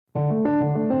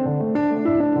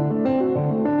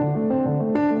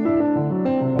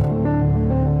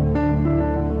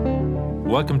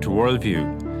Welcome to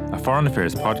Worldview, a foreign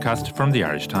affairs podcast from the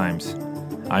Irish Times.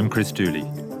 I'm Chris Dooley.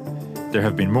 There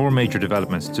have been more major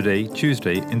developments today,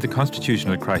 Tuesday, in the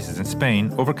constitutional crisis in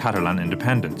Spain over Catalan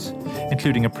independence,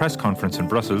 including a press conference in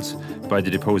Brussels by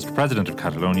the deposed president of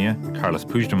Catalonia, Carles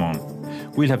Puidgemont.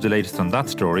 We'll have the latest on that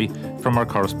story from our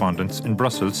correspondents in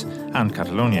Brussels and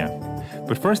Catalonia.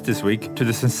 But first this week to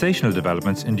the sensational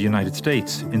developments in the United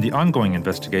States in the ongoing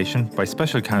investigation by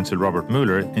Special Counsel Robert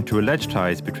Mueller into alleged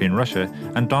ties between Russia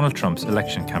and Donald Trump's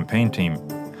election campaign team.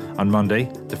 On Monday,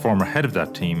 the former head of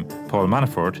that team, Paul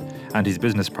Manafort, and his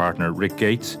business partner, Rick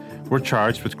Gates, were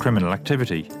charged with criminal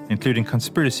activity, including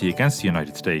conspiracy against the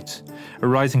United States,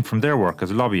 arising from their work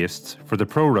as lobbyists for the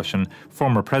pro-Russian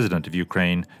former president of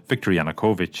Ukraine, Viktor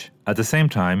Yanukovych. At the same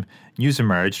time, news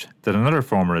emerged that another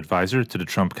former advisor to the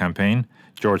Trump campaign,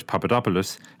 George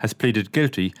Papadopoulos, has pleaded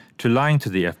guilty to lying to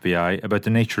the FBI about the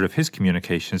nature of his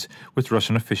communications with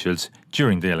Russian officials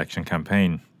during the election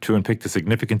campaign. To unpick the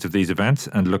significance of these events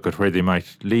and look at where they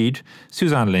might lead,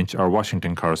 Suzanne Lynch, our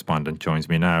Washington correspondent, joins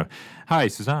me now. Hi,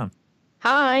 Suzanne.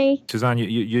 Hi. Suzanne,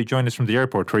 you joined us from the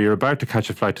airport where you're about to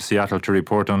catch a flight to Seattle to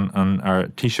report on our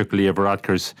Taoiseach Leah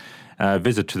Varadkar's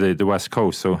visit to the West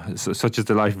Coast. So such is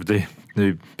the life of the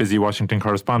busy Washington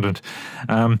correspondent.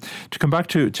 To come back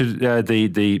to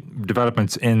the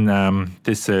developments in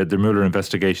the Mueller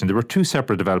investigation, there were two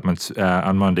separate developments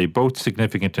on Monday, both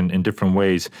significant in different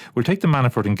ways. We'll take the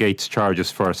Manafort and Gates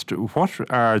charges first. What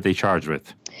are they charged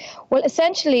with? Well,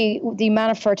 essentially, the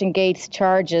Manafort and Gates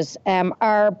charges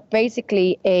are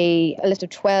basically a list of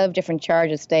 12 different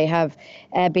charges they have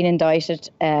been indicted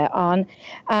on.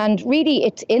 And really,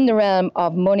 it's in the realm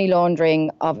of money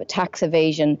laundering, of tax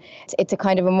evasion. It's a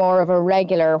kind of a more of a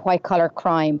regular white-collar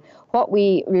crime. What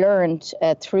we learned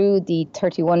through the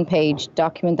 31-page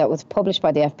document that was published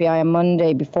by the FBI on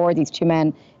Monday before these two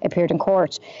men appeared in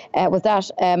court was that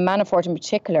Manafort in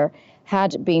particular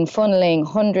had been funneling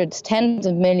hundreds, tens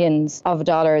of millions of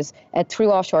dollars through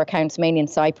offshore accounts, mainly in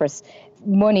Cyprus,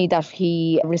 money that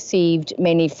he received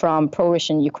mainly from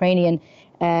pro-Russian Ukrainian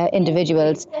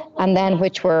individuals, and then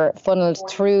which were funneled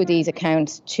through these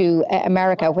accounts to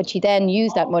America, which he then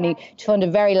used that money to fund a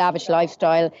very lavish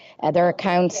lifestyle. Their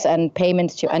accounts and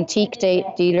payments to antique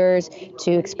dealers,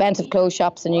 to expensive clothes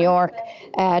shops in New York,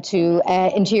 to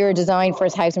interior design for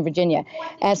his house in Virginia.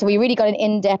 So we really got an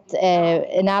in-depth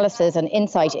analysis and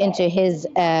insight into his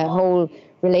whole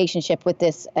relationship with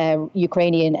this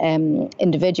Ukrainian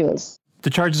individuals. The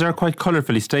charges are quite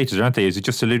colourfully stated, aren't they? As you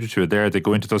just alluded to it there, they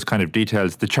go into those kind of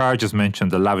details. The charges mention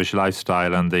the lavish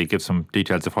lifestyle, and they give some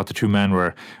details of what the two men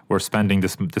were spending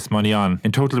this money on.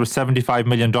 In total, there was $75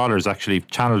 million actually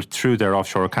channeled through their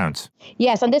offshore accounts.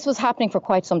 Yes, and this was happening for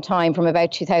quite some time, from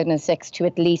about 2006 to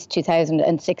at least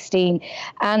 2016.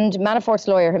 And Manafort's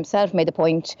lawyer himself made the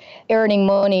point, earning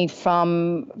money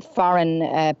from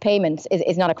foreign payments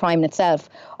is not a crime in itself.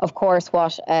 Of course,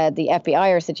 what the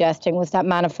FBI are suggesting was that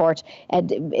Manafort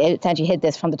essentially hid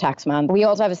this from the taxman. We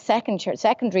also have a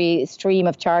secondary stream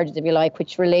of charges, if you like,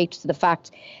 which relates to the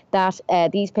fact that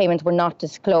these payments were not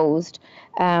disclosed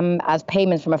as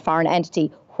payments from a foreign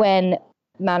entity when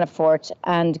Manafort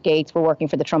and Gates were working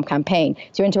for the Trump campaign.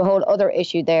 So you're into a whole other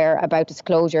issue there about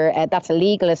disclosure. That's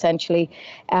illegal, essentially.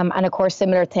 And of course,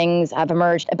 similar things have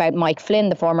emerged about Mike Flynn,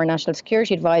 the former national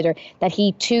security advisor, that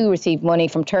he too received money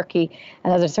from Turkey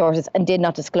and other sources and did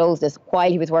not disclose this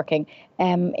while he was working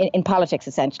in politics,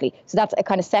 essentially. So that's a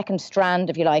kind of second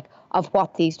strand, if you like, of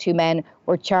what these two men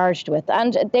were charged with.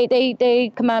 And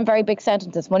they command very big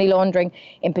sentences. Money laundering,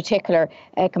 in particular,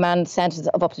 commands sentences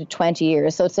of up to 20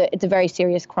 years. So it's a very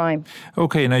serious crime.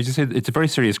 OK, now you just said it's a very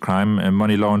serious crime,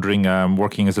 money laundering,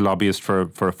 working as a lobbyist for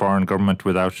a foreign government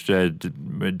without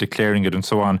declaring it and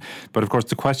so on. But of course,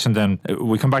 the question then,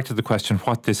 we come back to the question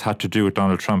what this had to do with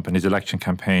Donald Trump and his election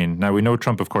campaign. Now, we know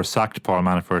Trump, of course, sacked Paul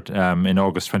Manafort in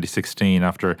August 2016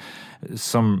 after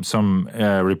some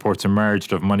reports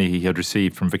emerged of money he had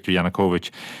received from Viktor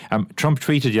Yanukovych. Trump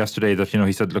tweeted yesterday that,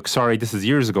 he said, look, sorry, this is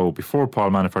years ago, before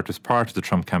Paul Manafort was part of the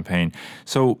Trump campaign.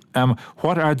 So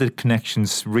what are the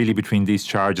connections really between these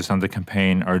charges and the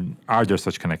campaign, or are there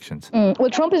such connections?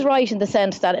 Well, Trump is right in the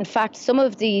sense that, in fact, some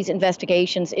of these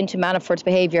investigations into Manafort's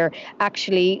behaviour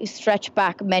actually stretch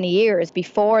back many years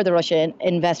before the Russia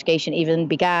investigation even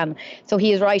began. So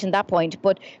he is right in that point.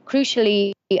 But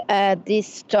crucially,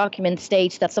 this document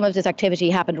states that some of this activity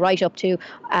happened right up to,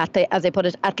 as they put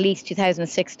it, at least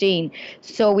 2016.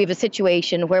 So we have a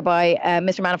situation whereby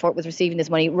Mr. Manafort was receiving this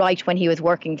money right when he was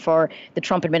working for the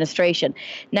Trump administration.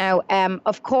 Now,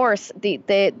 of course,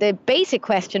 the basic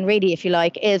question really, if you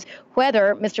like, is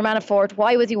whether Mr. Manafort,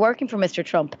 why was he working for Mr.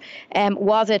 Trump?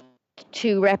 Was it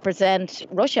to represent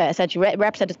Russia, essentially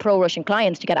represent his pro-Russian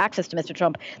clients to get access to Mr.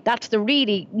 Trump. That's the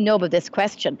really nub of this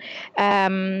question.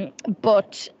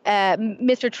 But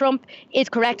Mr. Trump is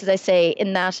correct, as I say,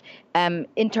 in that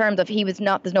in terms of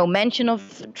there's no mention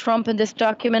of Trump in this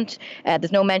document.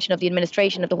 There's no mention of the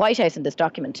administration of the White House in this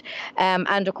document.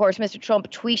 And of course, Mr. Trump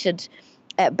tweeted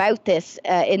about this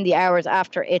in the hours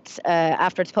after its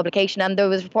publication, and there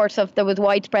was reports of there was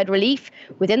widespread relief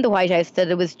within the White House that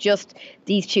it was just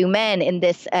these two men in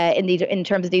this in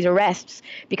terms of these arrests,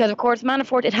 because of course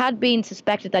Manafort, it had been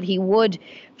suspected that he would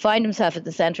find himself at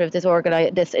the centre of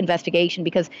this investigation,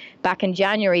 because back in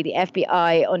January the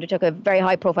FBI undertook a very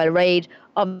high-profile raid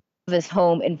of his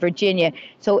home in Virginia.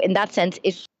 So in that sense,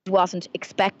 it wasn't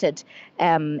expected.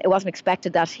 It wasn't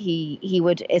expected that he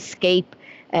would escape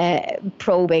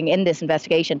probing in this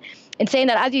investigation. In saying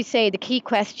that, as you say, the key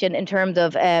question in terms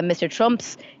of Mr.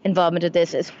 Trump's involvement in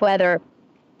this is whether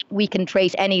we can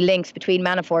trace any links between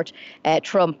Manafort,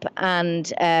 Trump, and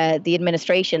the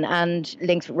administration, and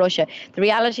links with Russia. The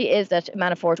reality is that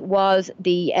Manafort was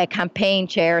the campaign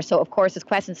chair. So, of course, there's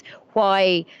questions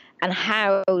why and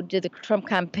how did the Trump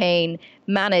campaign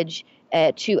manage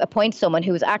to appoint someone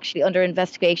who was actually under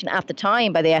investigation at the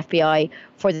time by the FBI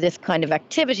for this kind of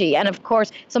activity. And of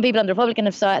course, some people on the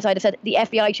Republican side have said the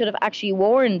FBI should have actually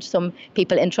warned some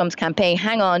people in Trump's campaign,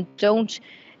 hang on, don't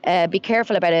be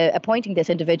careful about appointing this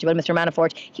individual, Mr.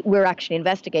 Manafort. We're actually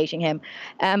investigating him.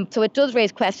 So it does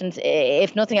raise questions,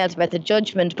 if nothing else, about the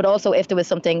judgment, but also if there was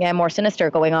something more sinister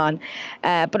going on.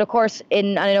 But of course, I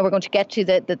know we're going to get to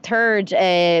the third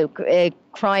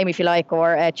crime, if you like,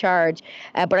 or charge.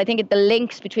 But I think the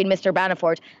links between Mr.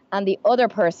 Manafort and the other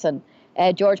person,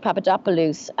 George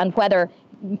Papadopoulos, and whether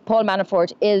Paul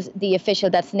Manafort is the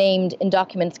official that's named in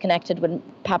documents connected with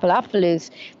Papadopoulos,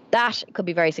 that could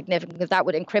be very significant, because that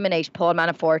would incriminate Paul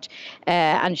Manafort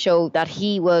and show that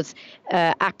he was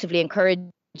actively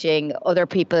encouraging other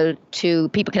people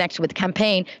connected with the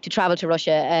campaign to travel to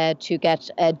Russia to get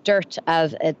dirt,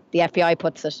 as the FBI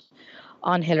puts it,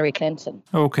 on Hillary Clinton.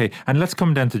 Okay, and let's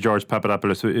come then to George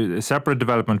Papadopoulos, a separate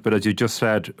development, but as you just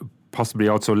said, possibly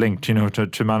also linked, to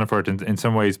Manafort in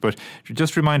some ways. But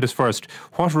just remind us first,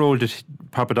 what role did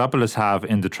Papadopoulos have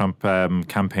in the Trump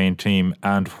campaign team,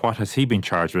 and what has he been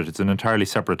charged with? It's an entirely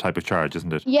separate type of charge,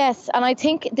 isn't it? Yes, and I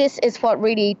think this is what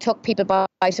really took people by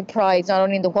surprise, not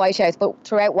only in the White House, but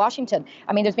throughout Washington.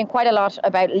 I mean, there's been quite a lot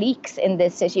about leaks in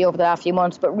this city over the last few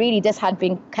months, but really this had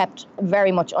been kept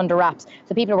very much under wraps.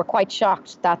 So people were quite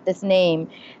shocked that this name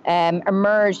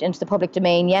emerged into the public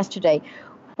domain yesterday.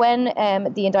 When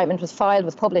the indictment was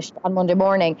published on Monday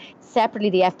morning, separately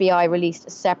the FBI released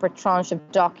a separate tranche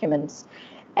of documents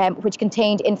which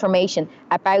contained information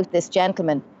about this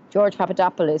gentleman, George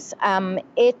Papadopoulos.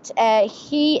 He's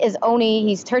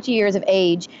 30 years of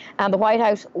age, and the White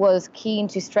House was keen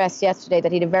to stress yesterday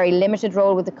that he had a very limited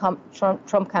role with the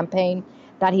Trump campaign,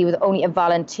 that he was only a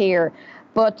volunteer.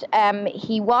 But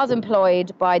he was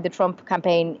employed by the Trump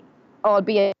campaign,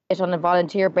 albeit on a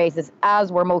volunteer basis,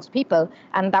 as were most people,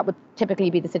 and that would typically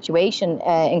be the situation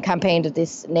in campaigns of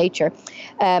this nature.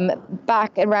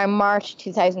 Back around March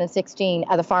 2016,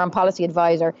 as a foreign policy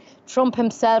advisor, Trump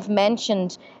himself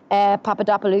mentioned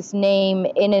Papadopoulos' name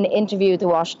in an interview with the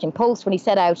Washington Post, when he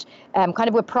set out, kind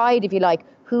of with pride, if you like,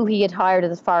 who he had hired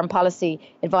as foreign policy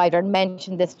advisor, and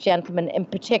mentioned this gentleman in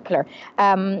particular.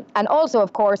 And also,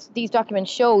 of course, these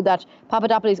documents show that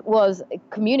Papadopoulos was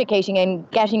communicating and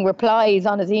getting replies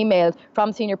on his emails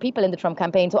from senior people in the Trump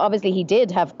campaign. So obviously he did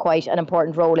have quite an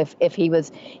important role if he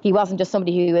wasn't just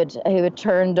somebody who had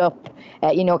turned up,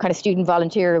 kind of student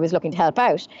volunteer who was looking to help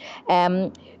out.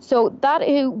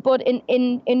 But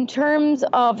in terms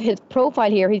of his profile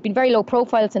here, he's been very low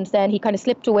profile since then. He kind of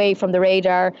slipped away from the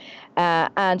radar,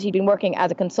 and he'd been working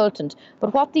as a consultant.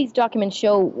 But what these documents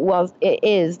show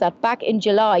is that back in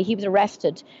July, he was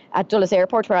arrested at Dulles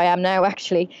Airport, where I am now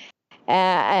actually,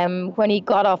 when he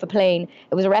got off a plane.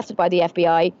 He was arrested by the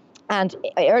FBI. And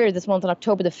earlier this month, on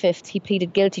October the 5th, he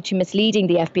pleaded guilty to misleading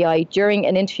the FBI during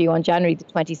an interview on January the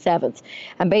 27th.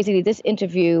 And basically this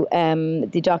interview,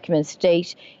 the documents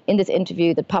state in this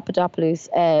interview that Papadopoulos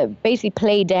basically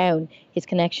played down his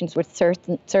connections with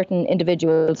certain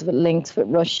individuals with links with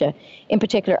Russia, in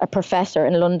particular a professor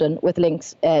in London with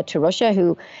links to Russia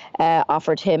who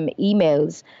offered him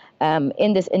emails.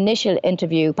 In this initial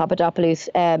interview, Papadopoulos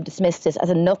dismissed this as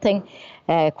a nothing,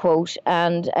 quote.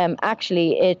 And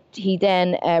actually, he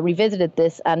then revisited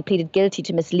this and pleaded guilty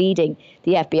to misleading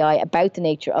the FBI about the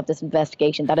nature of this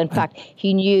investigation, that in fact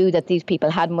he knew that these people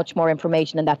had much more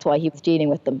information and that's why he was dealing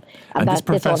with them. And this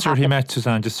professor he met,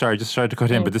 Suzanne, just tried to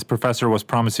cut in, but this professor was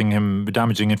promising him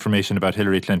damaging information about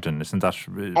Hillary Clinton, isn't that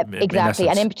exactly?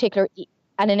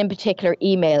 And in particular,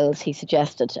 emails he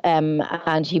suggested,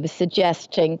 and he was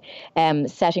suggesting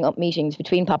setting up meetings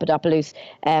between Papadopoulos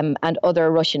and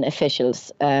other Russian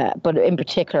officials, but in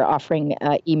particular offering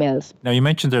emails. Now, you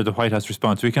mentioned there the White House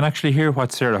response. We can actually hear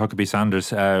what Sarah Huckabee Sanders,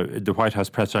 the White House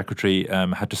press secretary,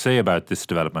 had to say about this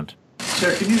development.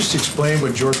 Sarah, can you just explain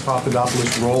what George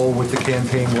Papadopoulos' role with the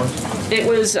campaign was? It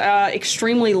was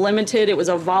extremely limited. It was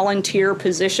a volunteer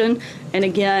position. And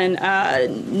again,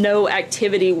 no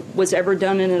activity was ever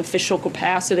done in an official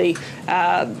capacity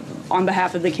on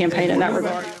behalf of the campaign in that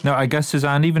regard. Now, I guess,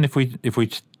 Suzanne, even if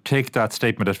we take that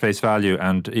statement at face value,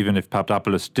 and even if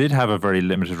Papadopoulos did have a very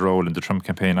limited role in the Trump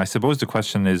campaign, I suppose the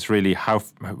question is really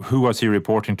who was he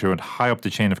reporting to and high up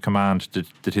the chain of command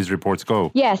did his reports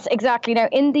go? Yes, exactly. Now,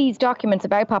 in these documents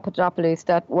about Papadopoulos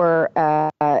that were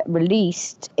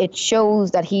released, it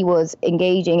shows that he was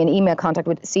engaging in email contact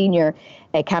with senior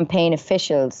campaign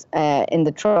officials in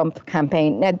the Trump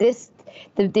campaign. Now,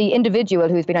 the individual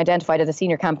who's been identified as a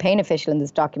senior campaign official in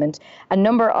this document, a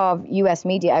number of US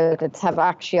media outlets have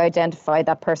actually identified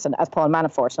that person as Paul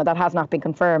Manafort. Now, that has not been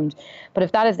confirmed. But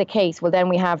if that is the case, well, then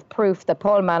we have proof that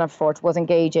Paul Manafort was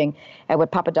engaging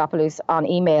with Papadopoulos on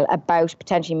email about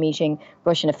potentially meeting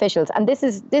Russian officials. And this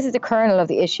is the kernel of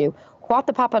the issue. What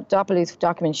the Papadopoulos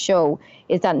documents show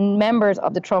is that members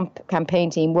of the Trump campaign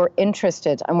team were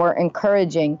interested and were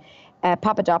encouraging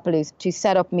Papadopoulos to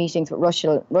set up meetings with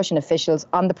Russian officials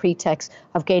on the pretext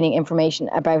of gaining information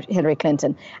about Hillary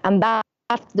Clinton. And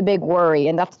that's the big worry,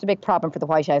 and that's the big problem for the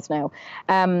White House now.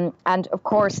 And of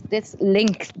course, this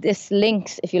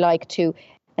links, if you like, to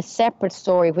a separate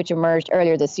story which emerged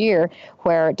earlier this year,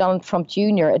 where Donald Trump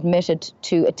Jr. admitted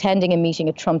to attending a meeting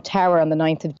at Trump Tower on the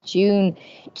 9th of June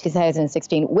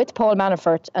 2016 with Paul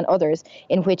Manafort and others,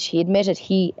 in which he admitted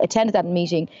he attended that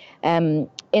meeting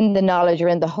in the knowledge or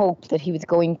in the hope that he was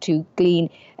going to glean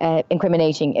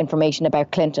incriminating information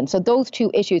about Clinton. So those two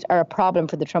issues are a problem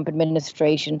for the Trump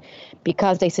administration,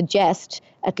 because they suggest,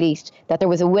 at least, that there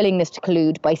was a willingness to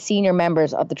collude by senior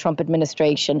members of the Trump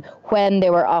administration when they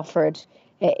were offered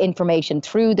information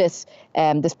through this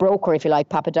broker, if you like,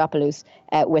 Papadopoulos,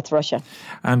 with Russia.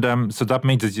 And so that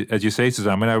means, as you say,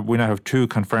 Suzanne, we now have two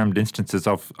confirmed instances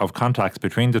of contacts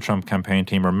between the Trump campaign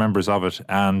team or members of it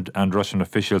and Russian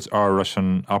officials or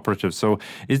Russian operatives. So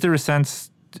is there a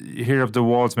sense here of the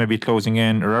walls maybe closing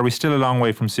in, or are we still a long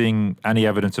way from seeing any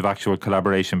evidence of actual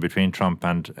collaboration between Trump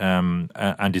and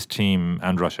his team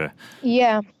and Russia?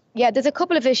 Yeah, there's a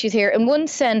couple of issues here. In one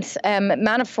sense,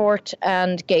 Manafort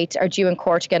and Gates are due in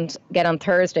court again on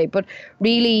Thursday, but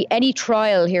really any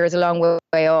trial here is a long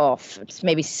way off. It's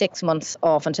maybe 6 months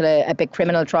off until a big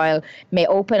criminal trial may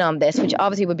open on this, which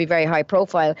obviously would be very high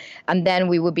profile. And then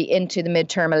we would be into the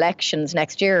midterm elections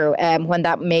next year when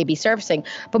that may be surfacing.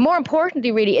 But more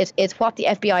importantly, really, is what the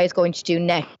FBI is going to do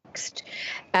next.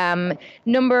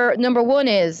 Number one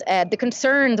is the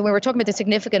concerns, and we were talking about the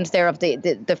significance there of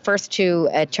the first two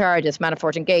charges,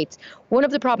 Manafort and Gates. One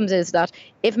of the problems is that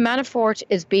if Manafort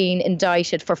is being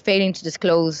indicted for failing to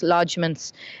disclose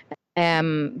lodgements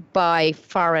by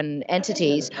foreign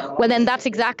entities, well, then that's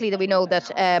exactly that we know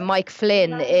that Mike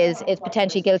Flynn is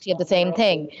potentially guilty of the same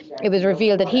thing. It was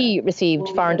revealed that he received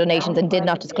foreign donations and did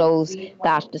not disclose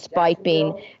that, despite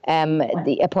being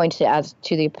appointed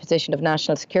to the position of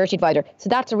National Security Advisor. So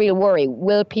that's a real worry.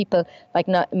 Will people like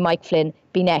Mike Flynn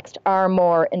be next? Are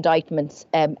more indictments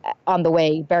on the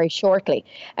way very shortly?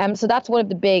 So that's one of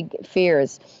the big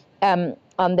fears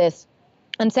on this.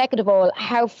 And second of all,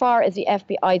 how far is the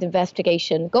FBI's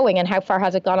investigation going, and how far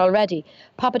has it gone already?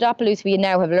 Papadopoulos, we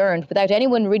now have learned, without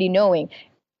anyone really knowing,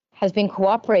 has been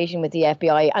cooperating with the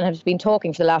FBI and has been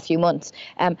talking for the last few months.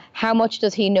 How much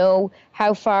does he know?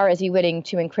 How far is he willing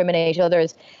to incriminate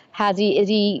others? Is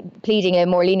he pleading a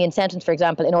more lenient sentence, for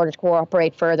example, in order to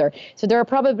cooperate further? So there are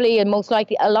probably, and most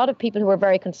likely, a lot of people who are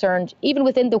very concerned, even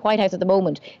within the White House at the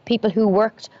moment, people who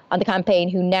worked on the campaign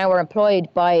who now are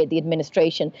employed by the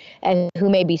administration and who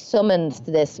may be summoned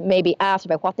to this, may be asked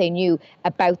about what they knew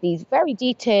about these very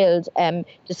detailed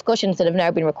discussions that have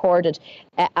now been recorded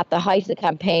at the height of the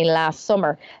campaign last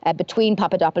summer between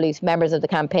Papadopoulos, members of the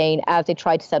campaign, as they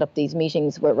tried to set up these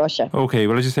meetings with Russia. Okay,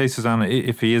 well, as you say, Suzanne,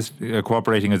 if he is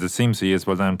cooperating as it seems he is,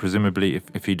 well then presumably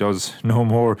if he does know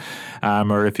more,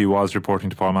 or if he was reporting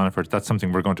to Paul Manafort, that's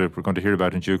something we're going to hear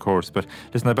about in due course. But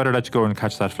listen, I better let you go and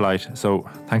catch that flight. So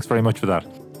thanks very much for that.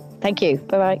 Thank you.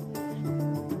 Bye-bye.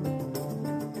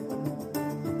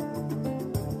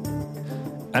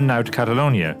 And now to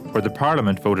Catalonia, where the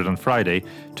Parliament voted on Friday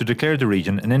to declare the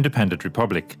region an independent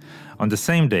republic. On the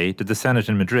same day that the Senate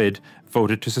in Madrid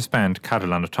voted to suspend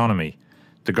Catalan autonomy.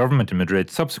 The government in Madrid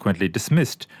subsequently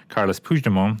dismissed Carles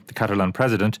Puigdemont, the Catalan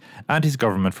president, and his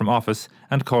government from office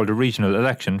and called a regional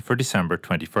election for December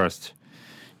 21st.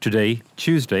 Today,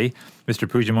 Tuesday, Mr.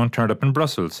 Puigdemont turned up in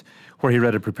Brussels, where he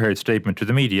read a prepared statement to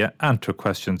the media and took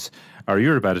questions. Our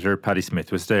Europe editor, Patrick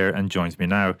Smyth, was there and joins me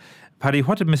now. Paddy,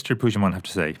 what did Mr. Puigdemont have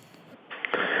to say?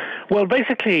 Well,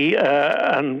 basically,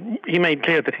 and he made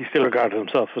clear that he still regarded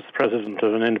himself as the president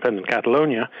of an independent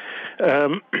Catalonia.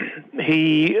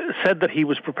 He said that he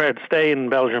was prepared to stay in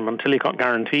Belgium until he got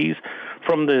guarantees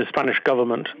from the Spanish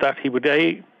government that he would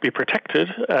be protected,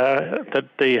 that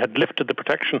they had lifted the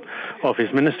protection of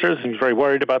his ministers. He was very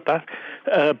worried about that,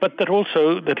 but that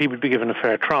also that he would be given a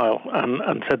fair trial,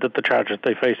 and said that the charges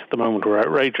they faced at the moment were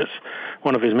outrageous.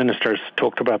 One of his ministers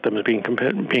talked about them as being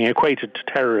equated to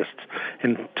terrorists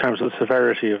in terms of the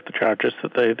severity of the charges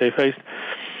that they faced.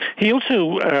 He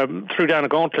also threw down a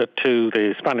gauntlet to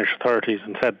the Spanish authorities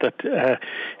and said that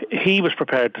he was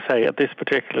prepared to say at this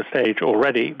particular stage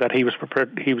already that he was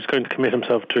going to commit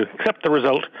himself to accept the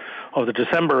result of the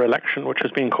December election, which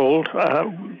has been called.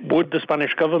 Would the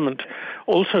Spanish government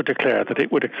also declare that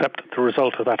it would accept the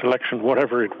result of that election,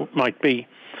 whatever it might be?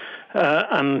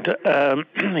 And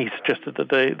he suggested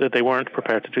that they weren't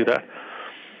prepared to do that.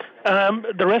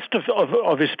 The rest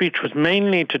of his speech was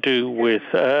mainly to do with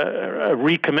a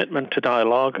recommitment to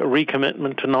dialogue, a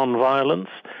recommitment to non-violence,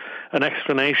 an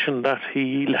explanation that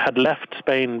he had left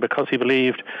Spain because he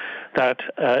believed that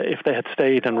if they had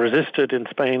stayed and resisted in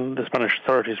Spain, the Spanish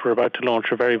authorities were about to launch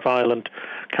a very violent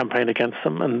campaign against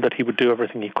them, and that he would do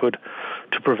everything he could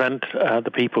to prevent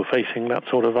the people facing that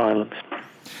sort of violence.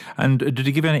 And did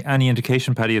he give any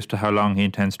indication, Paddy, as to how long he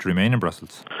intends to remain in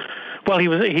Brussels? Well,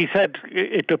 he said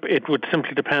it would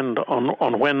simply depend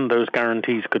on when those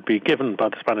guarantees could be given by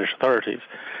the Spanish authorities,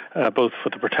 both for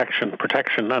the protection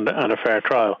and a fair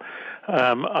trial.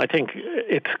 I think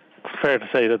it's fair to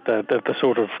say that the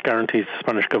sort of guarantees the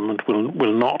Spanish government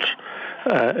will not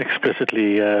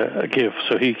explicitly give.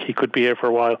 So he could be here for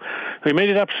a while. He made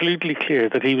it absolutely clear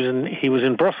that he was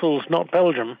in Brussels, not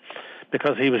Belgium,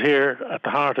 because he was here at the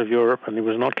heart of Europe and he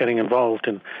was not getting involved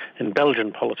in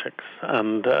Belgian politics.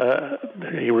 And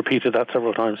he repeated that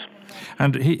several times.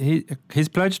 And his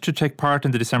pledge to take part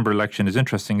in the December election is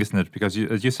interesting, isn't it? Because,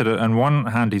 as you said, on one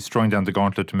hand, he's throwing down the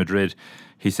gauntlet to Madrid.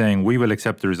 He's saying, we will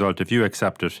accept the result if you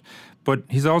accept it. But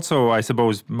he's also, I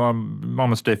suppose,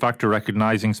 almost de facto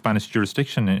recognising Spanish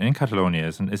jurisdiction in Catalonia,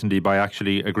 isn't he, by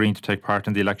actually agreeing to take part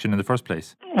in the election in the first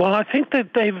place? Well, I think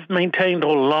that they've maintained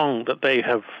all along that they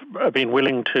have been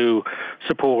willing to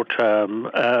support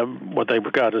what they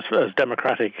regard as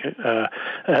democratic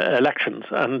elections.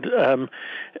 And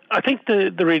I think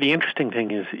the really interesting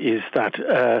thing is that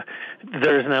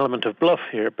there is an element of bluff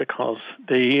here, because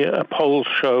the polls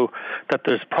show that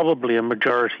there's probably a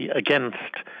majority against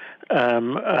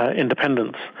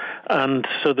independence, and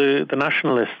so the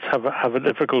nationalists will have a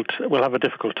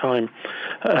difficult time.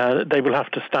 They will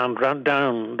have to stand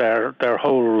down their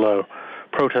whole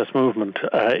protest movement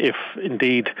if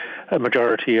indeed the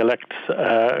majority elects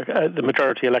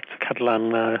the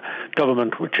Catalan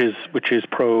government, which is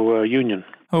pro-union.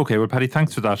 OK, well, Paddy,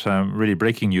 thanks for that really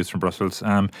breaking news from Brussels.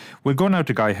 We'll go now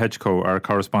to Guy Hedgecoe, our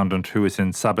correspondent who is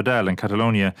in Sabadell in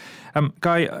Catalonia.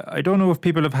 Guy, I don't know if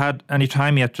people have had any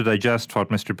time yet to digest what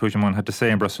Mr. Puigdemont had to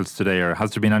say in Brussels today, or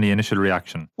has there been any initial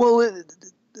reaction? Well,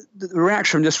 the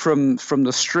reaction just from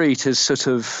the street is sort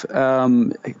of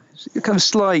kind of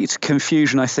slight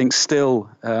confusion, I think, still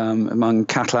among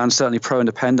Catalans, certainly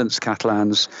pro-independence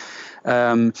Catalans,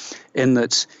 in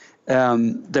that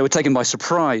they were taken by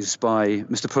surprise by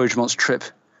Mr. Puigdemont's trip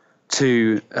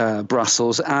to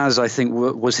Brussels, as I think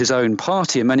was his own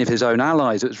party and many of his own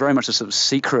allies. It was very much a sort of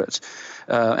secret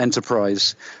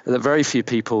enterprise that very few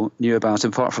people knew about,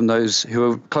 apart from those who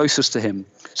were closest to him.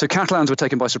 So Catalans were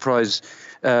taken by surprise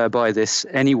by this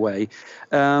anyway.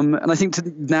 And I think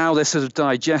now they're sort of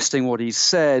digesting what he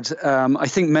said. I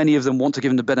think many of them want to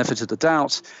give him the benefit of the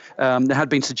doubt. There had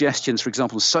been suggestions, for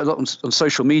example, on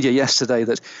social media yesterday,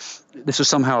 that this was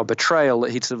somehow a betrayal,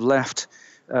 that he'd sort of left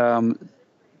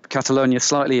Catalonia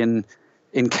slightly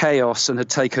in chaos and had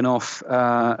taken off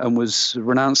and was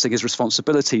renouncing his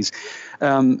responsibilities.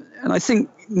 And I think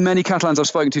many Catalans I've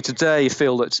spoken to today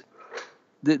feel that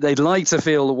they'd like to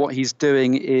feel that what he's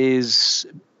doing is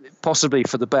possibly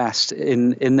for the best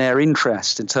in their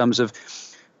interest, in terms of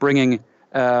bringing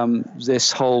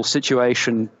this whole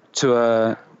situation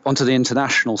to onto the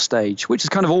international stage, which has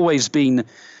kind of always been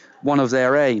one of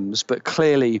their aims. But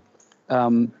clearly,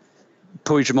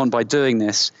 Puigdemont, by doing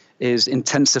this, is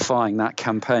intensifying that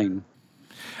campaign.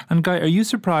 And Guy, are you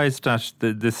surprised at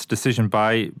this decision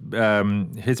by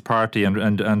his party?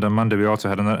 And on Monday we also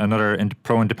had another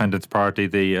pro-independence party,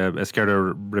 the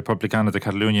Esquerra Republicana de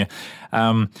Catalonia,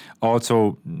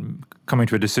 also coming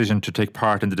to a decision to take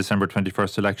part in the December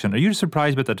 21st election. Are you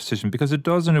surprised by that decision? Because it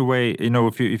does, in a way,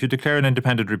 if you declare an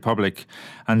independent republic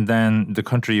and then the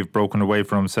country you've broken away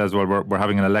from says, well, we're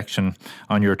having an election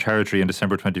on your territory on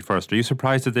December 21st, are you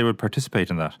surprised that they would participate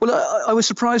in that? Well, I was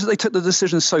surprised that they took the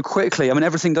decision so quickly. I mean,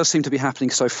 everything does seem to be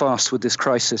happening so fast with this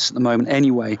crisis at the moment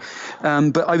anyway.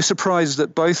 But I was surprised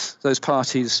that both those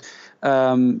parties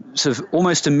sort of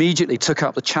almost immediately took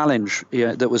up the challenge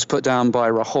that was put down by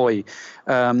Rajoy.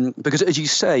 Because, as you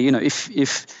say,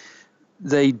 if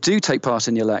they do take part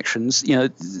in the elections,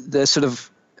 they're sort of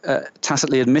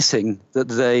tacitly admitting that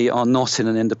they are not in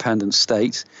an independent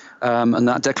state, and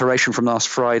that declaration from last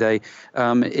Friday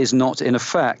is not in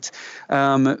effect.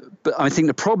 But I think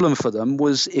the problem for them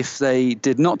was if they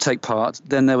did not take part,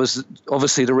 then there was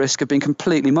obviously the risk of being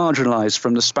completely marginalized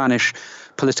from the Spanish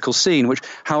political scene, which,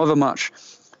 however much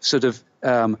sort of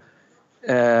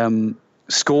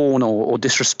scorn or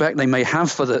disrespect they may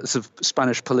have for the sort of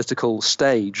Spanish political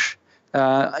stage,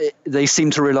 they seem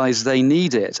to realize they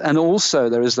need it. And also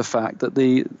there is the fact that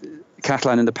the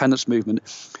Catalan independence movement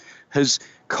has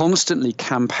constantly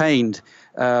campaigned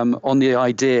on the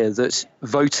idea that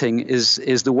voting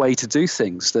is the way to do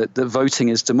things, that voting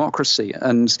is democracy.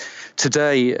 And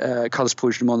today, Carles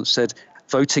Puidgemont said,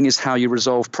 voting is how you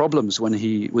resolve problems when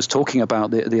he was talking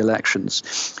about the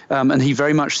elections. And he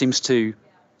very much seems to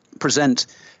present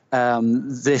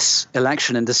this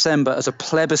election in December as a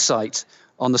plebiscite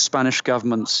on the Spanish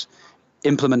government's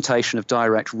implementation of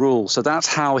direct rule. So that's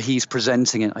how he's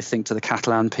presenting it, I think, to the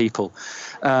Catalan people,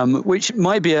 which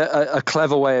might be a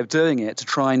clever way of doing it, to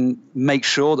try and make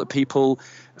sure that people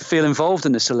feel involved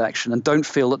in this election and don't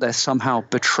feel that they're somehow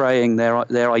betraying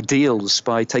their ideals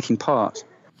by taking part.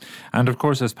 And of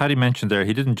course, as Paddy mentioned there,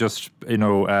 he didn't just,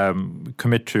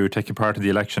 commit to taking part in the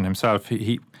election himself.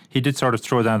 He did sort of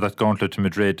throw down that gauntlet to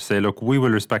Madrid to say, look, we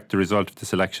will respect the result of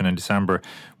this election in December.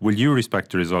 Will you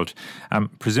respect the result?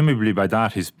 Presumably by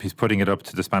that, he's putting it up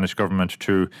to the Spanish government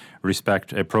to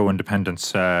respect a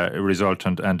pro-independence result.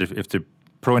 And if the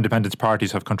pro-independence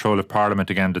parties have control of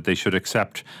Parliament again, that they should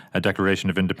accept a declaration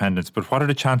of independence. But what are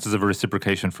the chances of a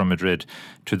reciprocation from Madrid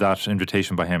to that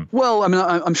invitation by him? Well, I mean,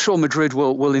 I'm sure Madrid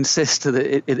will insist that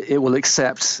it will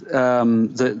accept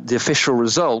the official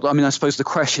result. I mean, I suppose the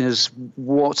question is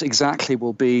what exactly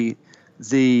will be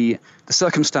the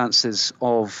circumstances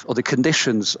or the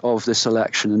conditions of this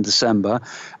election in December.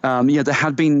 There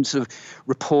had been sort of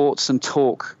reports and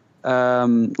talk.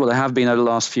 There have been over the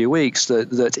last few weeks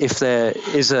that if there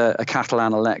is a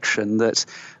Catalan election, that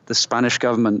the Spanish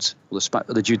government, or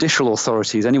the judicial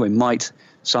authorities anyway, might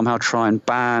somehow try and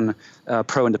ban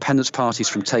pro-independence parties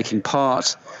from taking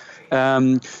part.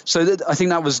 I think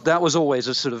that was always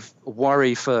a sort of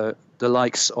worry for the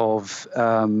likes of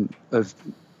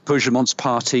Puigdemont's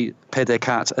party,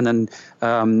 PDeCAT, and then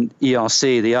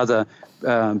ERC, the other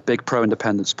big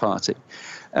pro-independence party.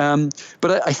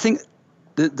 But I think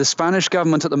the Spanish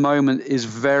government at the moment is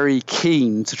very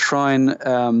keen to try and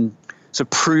to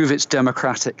prove its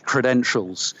democratic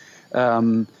credentials.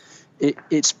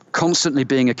 It's constantly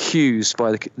being accused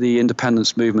by the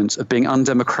independence movement of being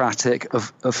undemocratic,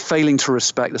 of failing to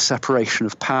respect the separation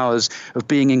of powers, of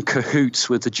being in cahoots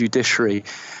with the judiciary.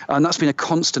 And that's been a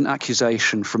constant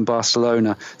accusation from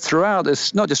Barcelona throughout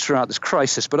this, not just throughout this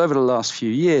crisis, but over the last few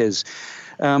years.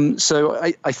 So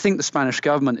I think the Spanish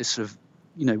government is sort of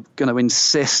going to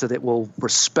insist that it will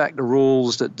respect the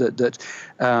rules, that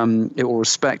it will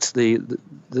respect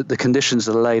the conditions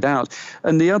that are laid out.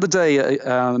 And the other day,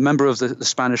 a member of the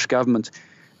Spanish government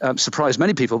surprised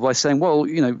many people by saying, well,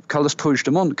 Carles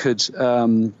Puigdemont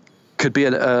could be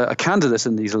a candidate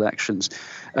in these elections.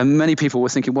 And many people were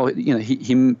thinking, well,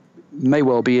 he may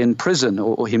well be in prison,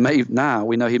 or he may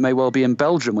well be in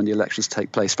Belgium when the elections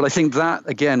take place. But I think that,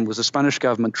 again, was the Spanish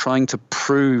government trying to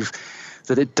prove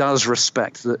that it does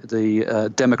respect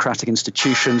the democratic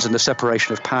institutions and the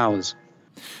separation of powers.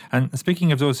 And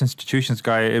speaking of those institutions,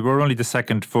 Guy, we're only the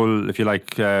second full, if you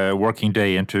like, working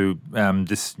day into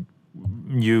this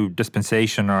new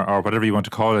dispensation or whatever you want to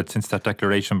call it since that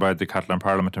declaration by the Catalan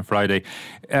Parliament on Friday.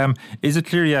 Is it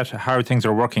clear yet how things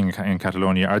are working in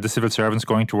Catalonia? Are the civil servants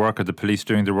going to work? Are the police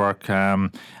doing their work?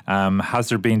 Has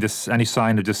there been any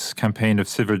sign of this campaign of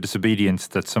civil disobedience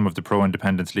that some of the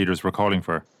pro-independence leaders were calling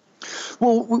for?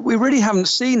 Well, we really haven't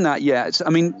seen that yet. I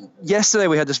mean, yesterday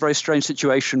we had this very strange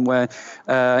situation where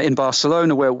in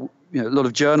Barcelona, where a lot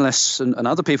of journalists and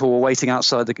other people were waiting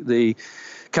outside the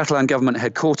Catalan government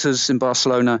headquarters in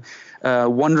Barcelona,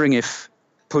 wondering if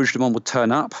Puigdemont would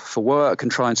turn up for work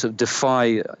and try and sort of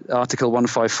defy Article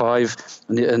 155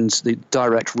 and the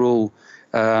direct rule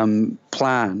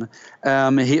plan.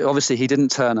 He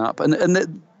didn't turn up,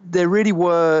 and there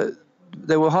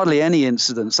were hardly any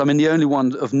incidents. I mean, the only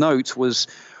one of note was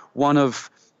one of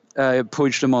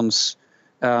Puigdemont's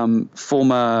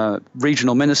former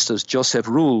regional ministers, Josep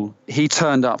Rull. He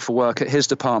turned up for work at his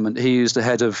department. He is the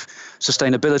head of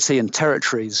sustainability and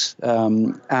territories,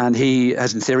 and he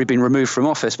has, in theory, been removed from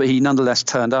office, but he nonetheless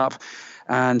turned up,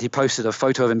 and he posted a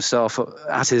photo of himself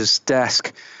at his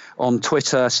desk on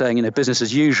Twitter saying, business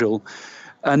as usual.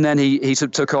 And then he sort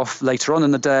of took off later on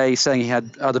in the day, saying he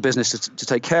had other business to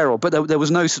take care of. But there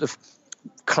was no sort of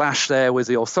clash there with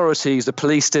the authorities. The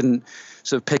police didn't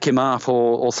sort of pick him up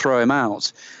or throw him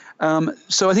out.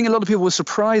 So I think a lot of people were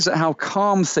surprised at how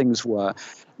calm things were.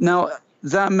 Now,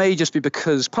 that may just be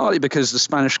partly because the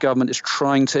Spanish government is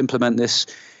trying to implement this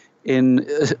in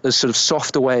as sort of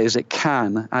soft a way as it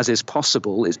can, as is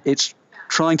possible. It's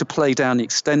trying to play down the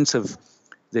extent of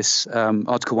this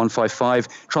Article 155,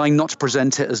 trying not to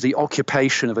present it as the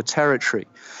occupation of a territory.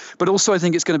 But also I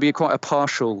think it's going to be quite a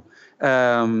partial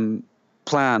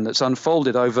plan that's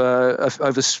unfolded over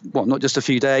not just a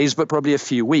few days, but probably a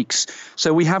few weeks.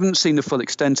 So we haven't seen the full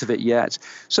extent of it yet.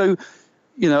 So,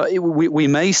 we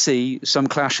may see some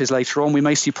clashes later on. We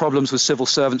may see problems with civil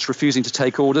servants refusing to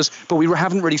take orders, but we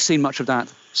haven't really seen much of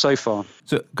that so far.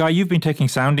 So, Guy, you've been taking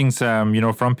soundings,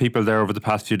 from people there over the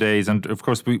past few days, and of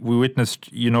course we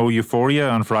witnessed, euphoria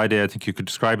on Friday. I think you could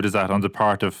describe it as that on the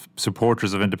part of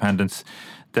supporters of independence.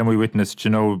 Then we witnessed,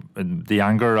 the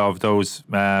anger of those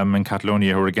in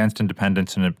Catalonia who were against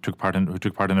independence and who took part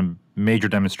in a major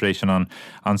demonstration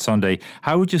on Sunday.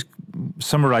 How would you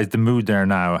summarise the mood there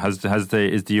now? Is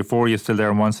the euphoria still there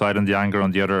on one side and the anger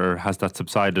on the other, or has that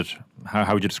subsided?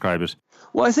 How would you describe it?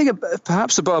 Well, I think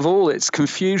perhaps above all, it's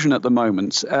confusion at the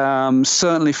moment.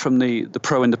 Certainly from the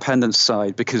pro-independence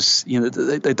side, because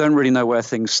they don't really know where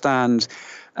things stand.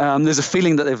 There's a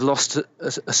feeling that they've lost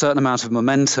a certain amount of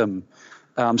momentum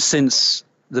since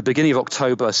the beginning of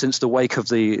October, since the wake of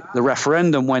the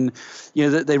referendum, when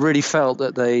they really felt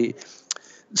that they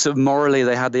sort of morally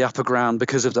they had the upper ground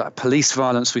because of that police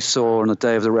violence we saw on the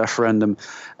day of the referendum.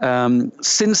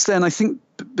 Since then, I think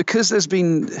because there's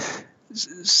been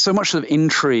so much sort of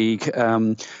intrigue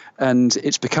and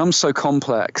it's become so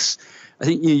complex, I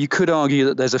think you could argue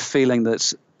that there's a feeling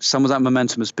that some of that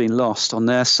momentum has been lost on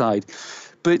their side.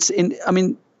 But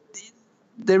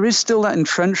there is still that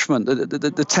entrenchment.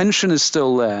 The tension is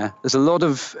still there. There's a lot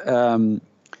of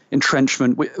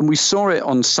entrenchment. We saw it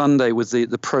on Sunday with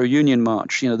the pro-union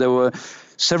march. There were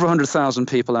several 100,000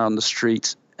 people out on the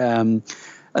street, and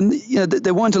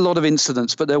there weren't a lot of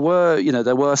incidents, but there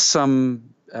were some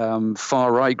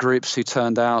far right groups who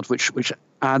turned out, which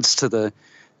adds to the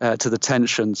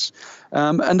tensions.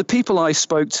 And the people I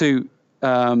spoke to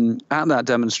at that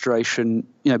demonstration,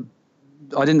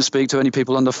 I didn't speak to any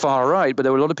people on the far right, but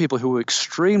there were a lot of people who were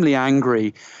extremely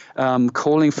angry,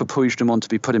 calling for Puigdemont to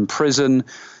be put in prison,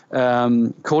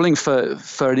 calling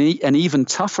for an even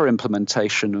tougher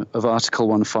implementation of Article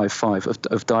 155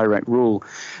 of direct rule.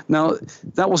 Now,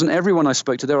 that wasn't everyone I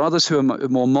spoke to. There are others who are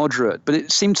more moderate, but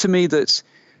it seemed to me that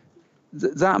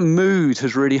that mood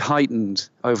has really heightened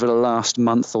over the last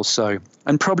month or so,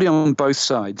 and probably on both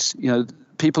sides.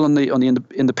 People on the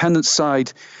independent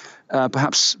side,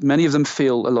 perhaps many of them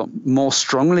feel a lot more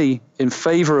strongly in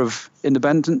favor of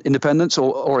independence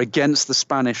or against the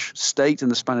Spanish state and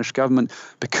the Spanish government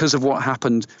because of what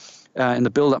happened in the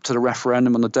build-up to the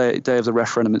referendum on the day of the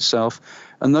referendum itself.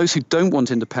 And those who don't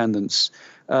want independence,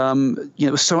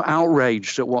 were so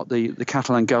outraged at what the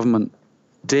Catalan government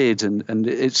did and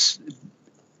its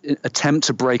attempt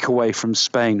to break away from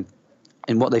Spain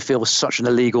in what they feel was such an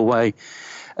illegal way.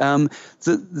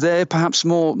 That they're perhaps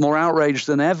more outraged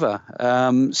than ever.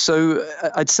 So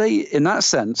I'd say in that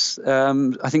sense,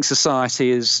 I think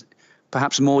society is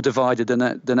perhaps more divided than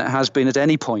it has been at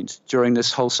any point during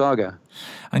this whole saga.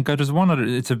 And God, there's one other.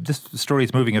 This story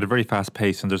is moving at a very fast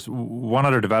pace, and there's one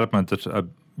other development that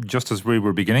just as we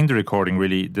were beginning the recording,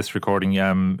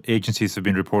 agencies have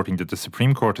been reporting that the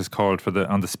Supreme Court has called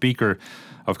on the Speaker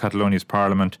of Catalonia's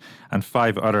Parliament and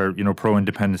 5 other,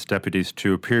 pro-independence deputies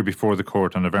to appear before the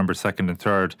court on November 2nd and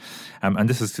 3rd. And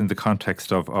this is in the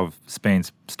context of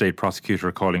Spain's state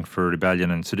prosecutor calling for rebellion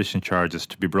and sedition charges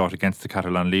to be brought against the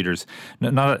Catalan leaders.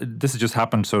 This has just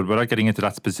happened, so without getting into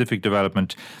that specific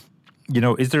development,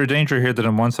 Is there a danger here that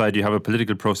on one side you have a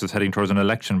political process heading towards an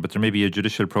election, but there may be a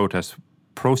judicial process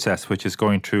which is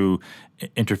going to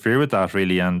interfere with that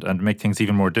really and make things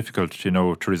even more difficult,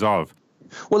 to resolve?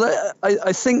 Well,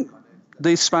 I think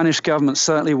the Spanish government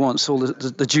certainly wants all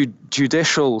the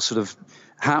judicial sort of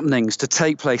happenings to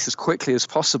take place as quickly as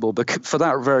possible, but for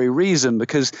that very reason,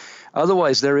 because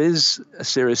otherwise there is a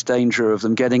serious danger of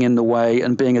them getting in the way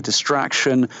and being a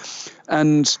distraction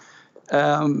and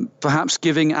perhaps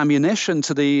giving ammunition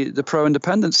to the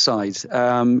pro-independence side.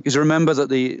 Because remember that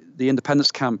the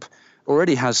independence camp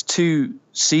already has two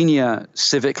senior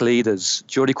civic leaders,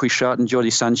 Jordi Cuixart and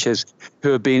Jordi Sanchez,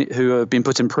 who have been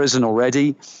put in prison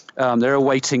already. They're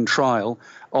awaiting trial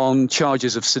on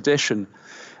charges of sedition.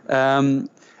 And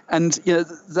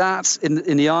that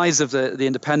in the eyes of the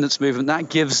independence movement, that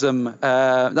gives them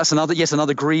that's yet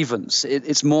another grievance.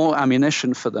 It's more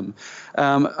ammunition for them.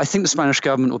 I think the Spanish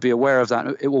government will be aware of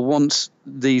that. It will want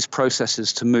these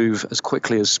processes to move as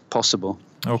quickly as possible.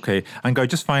 Okay, and Guy,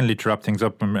 just finally to wrap things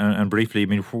up and briefly, I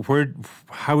mean,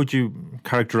 how would you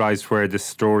characterise where this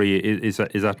story is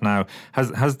at now?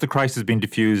 Has the crisis been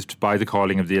diffused by the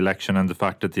calling of the election and the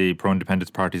fact that the pro-independence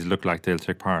parties look like they'll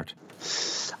take part?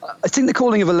 I think the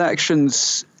calling of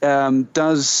elections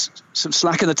does sort of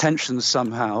slacken the tensions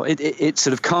somehow. It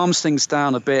sort of calms things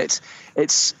down a bit.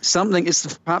 It's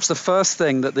perhaps the first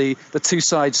thing that the two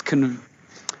sides can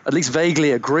at least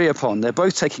vaguely agree upon. They're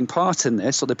both taking part in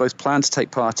this, or they both plan to take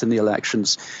part in the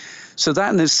elections. So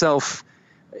that in itself,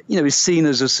 is seen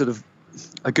as a sort of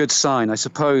a good sign, I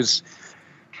suppose.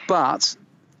 But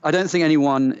I don't think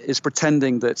anyone is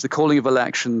pretending that the calling of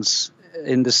elections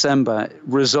in December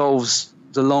resolves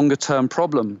the longer-term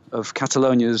problem of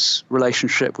Catalonia's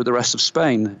relationship with the rest of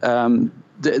Spain.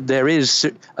 There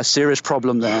is a serious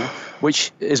problem there,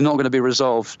 which is not going to be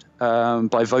resolved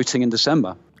by voting in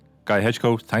December. Guy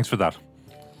Hedgecoe, thanks for that.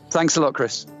 Thanks a lot,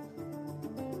 Chris.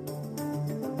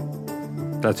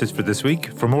 That's it for this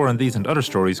week. For more on these and other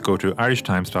stories, go to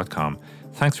irishtimes.com.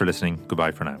 Thanks for listening.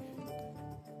 Goodbye for now.